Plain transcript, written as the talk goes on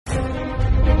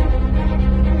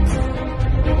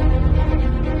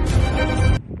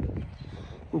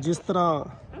जिस तरह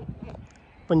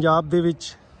पंजाब दे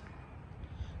विच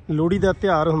लोहड़ी का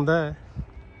त्यौहार हुंदा है,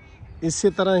 इस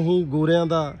तरह ही गोरियां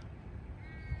का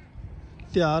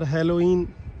त्यौहार हैलोवीन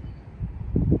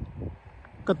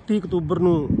 31 अक्तूबर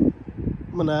नूं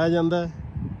मनाया जाता है।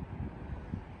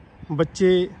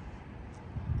 बच्चे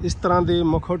इस तरह के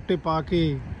मुखौटे पा के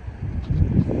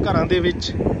घरां दे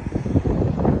विच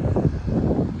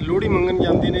लोहड़ी मंगन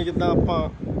जाते हैं। जिद्दां आपां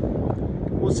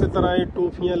उस तरह ही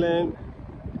टोफियां लैन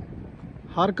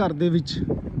हर घर दे विच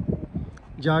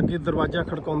जाके दरवाज़ा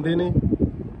खड़काउंदे ने।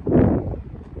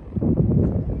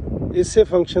 इसे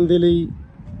फंक्शन दे लई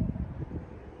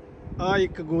आ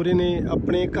एक गोरे ने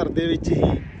अपने घर दे विच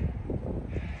ही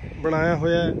बनाया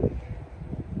होया है,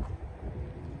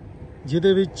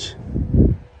 जिहदे विच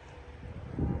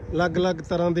अलग अलग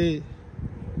तरह के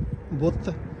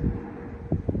बुत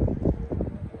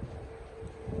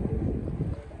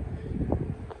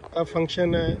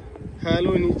फंक्शन है।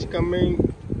 Halloween is coming,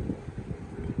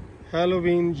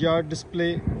 Halloween yard display.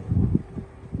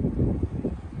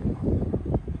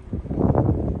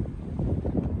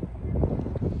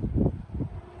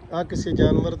 आ किसी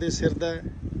जानवर के सिर दा है,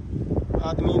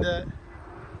 आदमी दा है,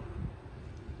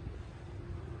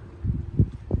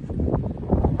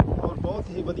 और बहुत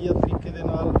ही वधिया तरीके दे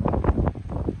नाल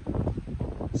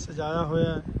सजाया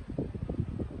होया है।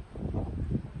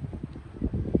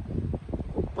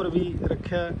 उपर भी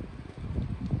रखा है।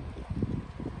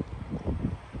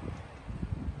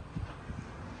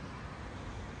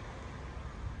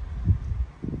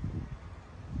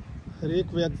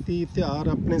 हरेक व्यक्ति त्यौहार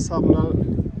अपने हिसाब नाल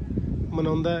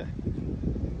मनाउंदा है।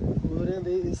 गोरियां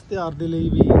दे इस त्यौहार दे लई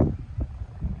भी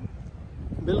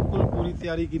बिल्कुल पूरी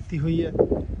तैयारी की हुई है।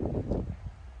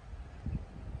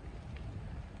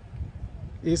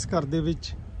 इस घर दे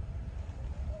विच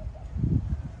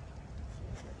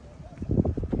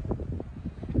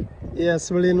ये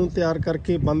इस वेले नूं तैयार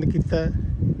करके बंद किया है,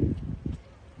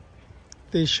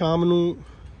 ते शाम नूं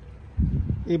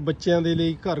ये बच्चों के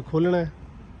लिए घर खोलना है,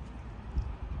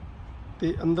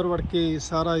 ते अंदर वड़ के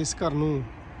सारा इस घर नूं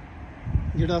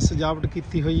जिहड़ा सजावट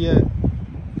की हुई है,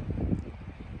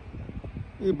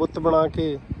 ये बुत बना के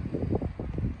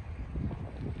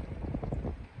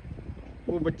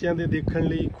वो बच्चों के देखने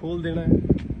लिए खोल देना है।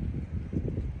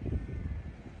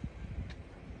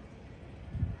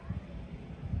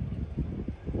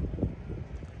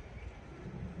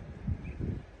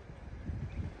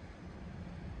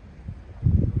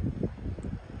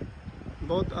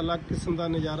 बहुत अलग किस्म का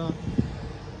नज़ारा।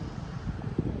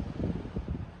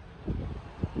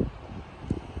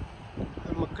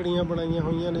 मकड़ियाँ बनाइया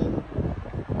हुई ने,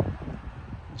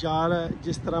 जाल है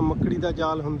जिस तरह मकड़ी का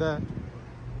जाल हुंदा है,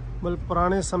 मतलब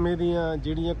पुराने समय दियां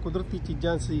जिहड़ियां कुदरती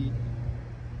चीज़ां सी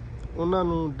उन्हां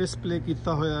नूं डिस्पले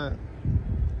किया होया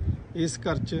है इस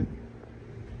घर च।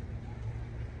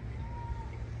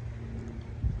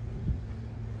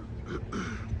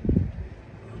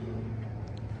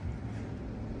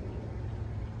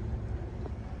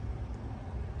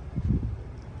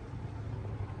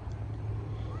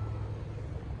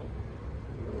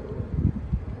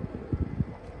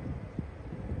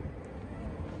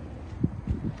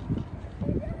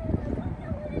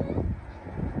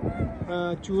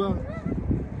 चूहा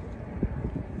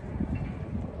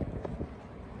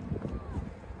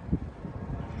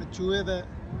चूहे दा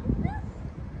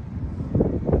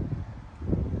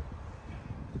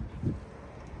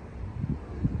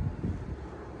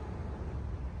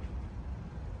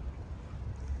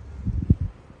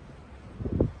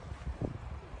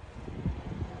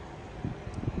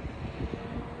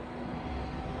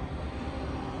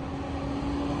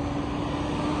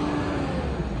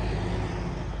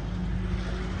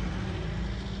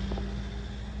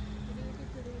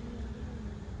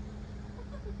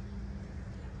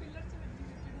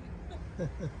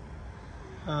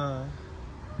हाँ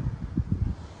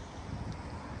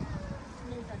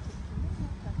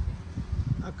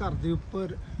घर के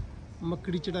उपर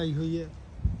मकड़ी चढ़ाई हुई है।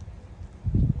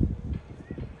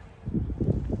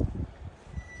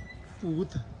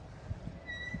 भूत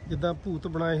जिद्दां भूत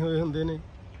बनाए हुए होंदे ने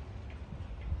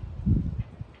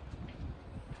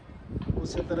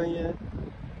उस तरह ही है।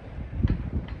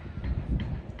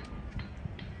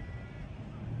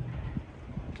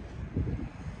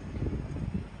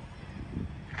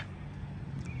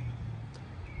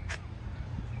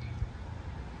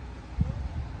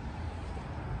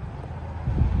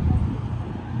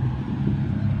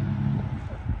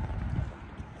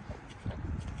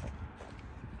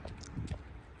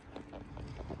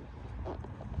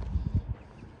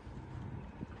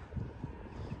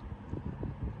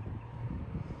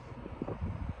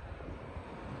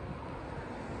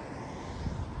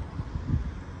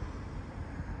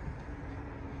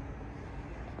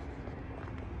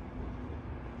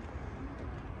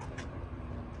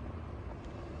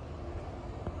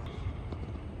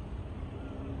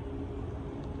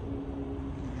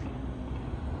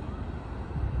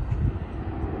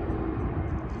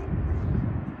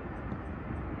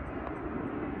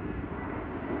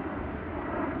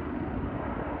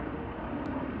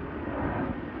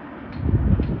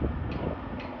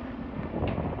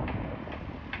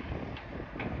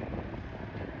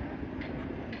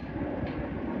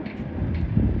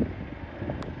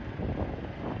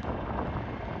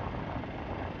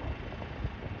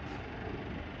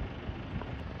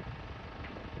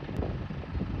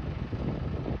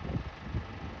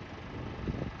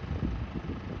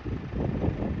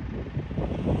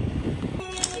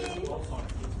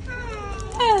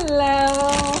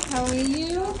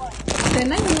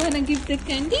 Senna, you wanna give the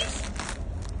candies?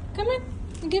 Come on,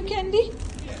 give candy.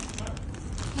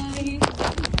 Hi.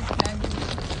 Thank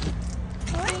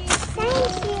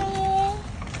you.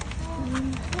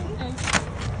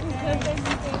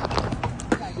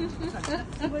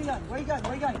 Where you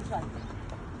going?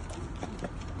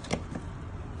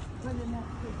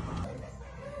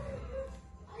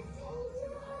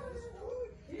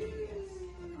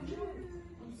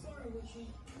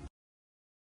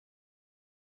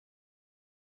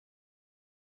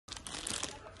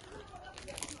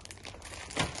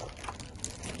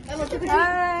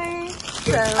 Hi.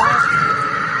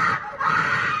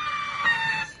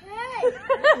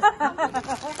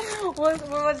 What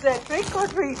was that? Trick or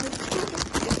treat?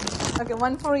 Okay,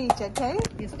 one for each, okay?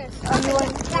 Yes. Okay. You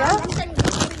want, yeah?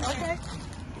 Okay.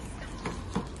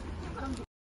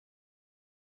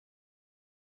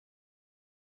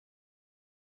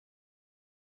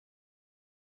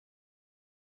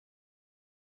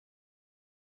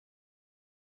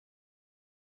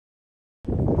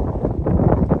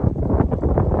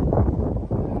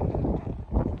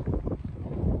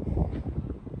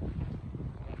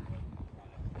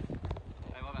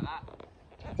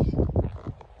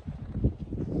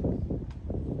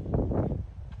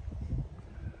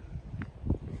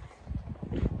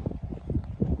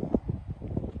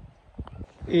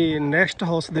 ਇਹ next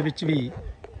house ਦੇ ਵਿੱਚ ਵੀ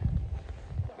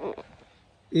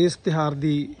ਇਸ ਤਿਉਹਾਰ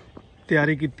ਦੀ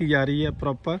ਤਿਆਰੀ ਕੀਤੀ ਜਾ ਰਹੀ ਹੈ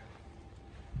ਪ੍ਰੋਪਰ,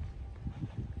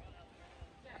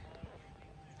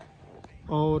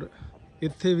 ਔਰ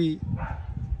ਇੱਥੇ ਵੀ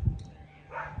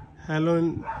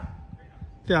ਹੈਲੋਵੀਨ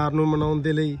ਤਿਉਹਾਰ ਨੂੰ ਮਨਾਉਣ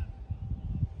ਦੇ ਲਈ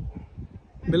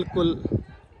ਬਿਲਕੁਲ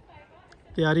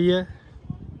ਤਿਆਰੀ ਹੈ।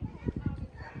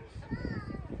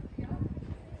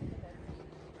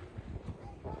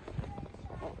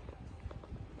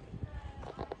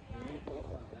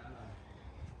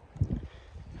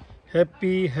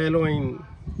 Happy Halloween,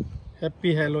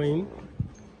 happy Halloween.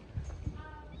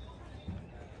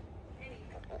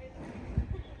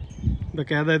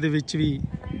 ਬਕਾਇਦਾ ਇਹਦੇ ਵਿੱਚ ਵੀ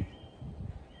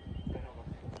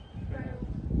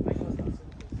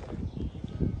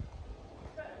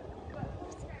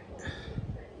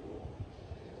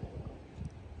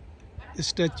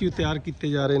ਸਟੈਚੂ ਤਿਆਰ ਕੀਤੇ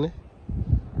ਜਾ ਰਹੇ ਨੇ।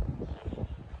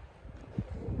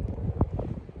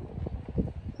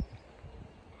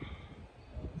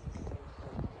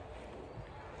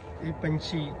 ਇਹ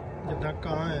ਪੰਛੀ ਜਿੱਦਾਂ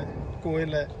ਕਾਂ ਹੈ,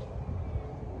 ਕੋਇਲ ਹੈ,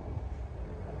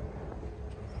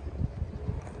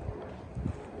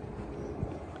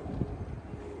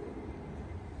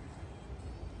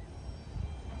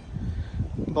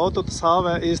 ਬਹੁਤ ਉਤਸ਼ਾਹ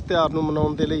ਹੈ ਇਸ ਤਿਉਹਾਰ ਨੂੰ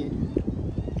ਮਨਾਉਣ ਦੇ ਲਈ,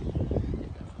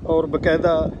 ਔਰ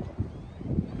ਬਕਾਇਦਾ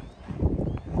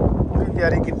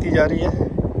ਤਿਆਰੀ ਕੀਤੀ ਜਾ ਰਹੀ ਹੈ,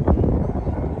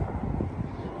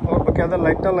 ਔਰ ਬਕਾਇਦਾ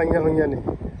ਲਾਈਟਾਂ ਲਾਈਆਂ ਹੋਈਆਂ ਨੇ,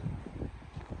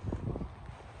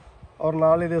 ਔਰ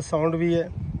ਨਾਲ ਇਹਦੇ ਸਾਊਂਡ ਵੀ ਹੈ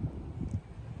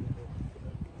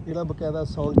ਜਿਹੜਾ ਬਕਾਇਦਾ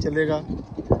ਸਾਊਂਡ ਚੱਲੇਗਾ।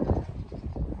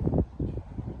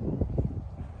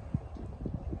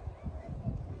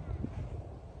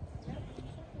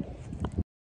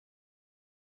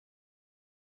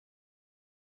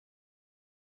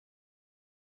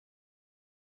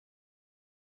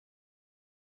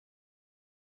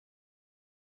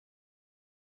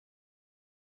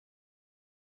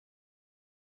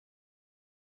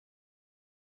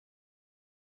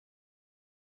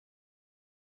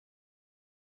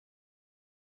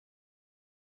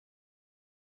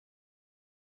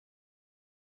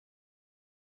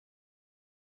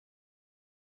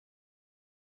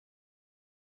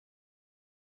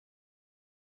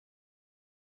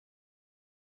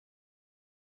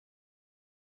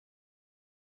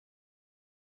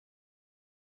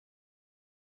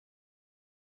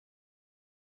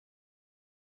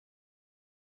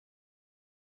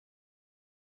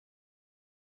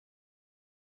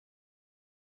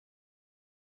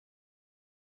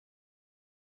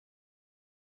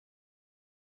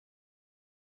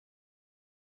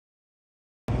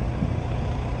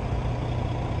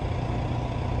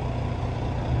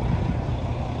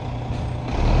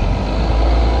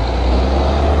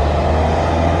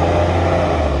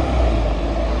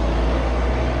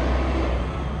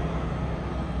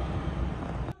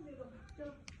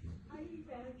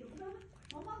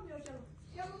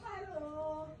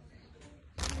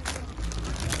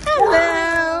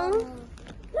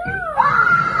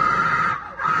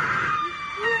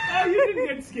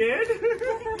 Scared?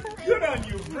 Good on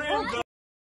you, brave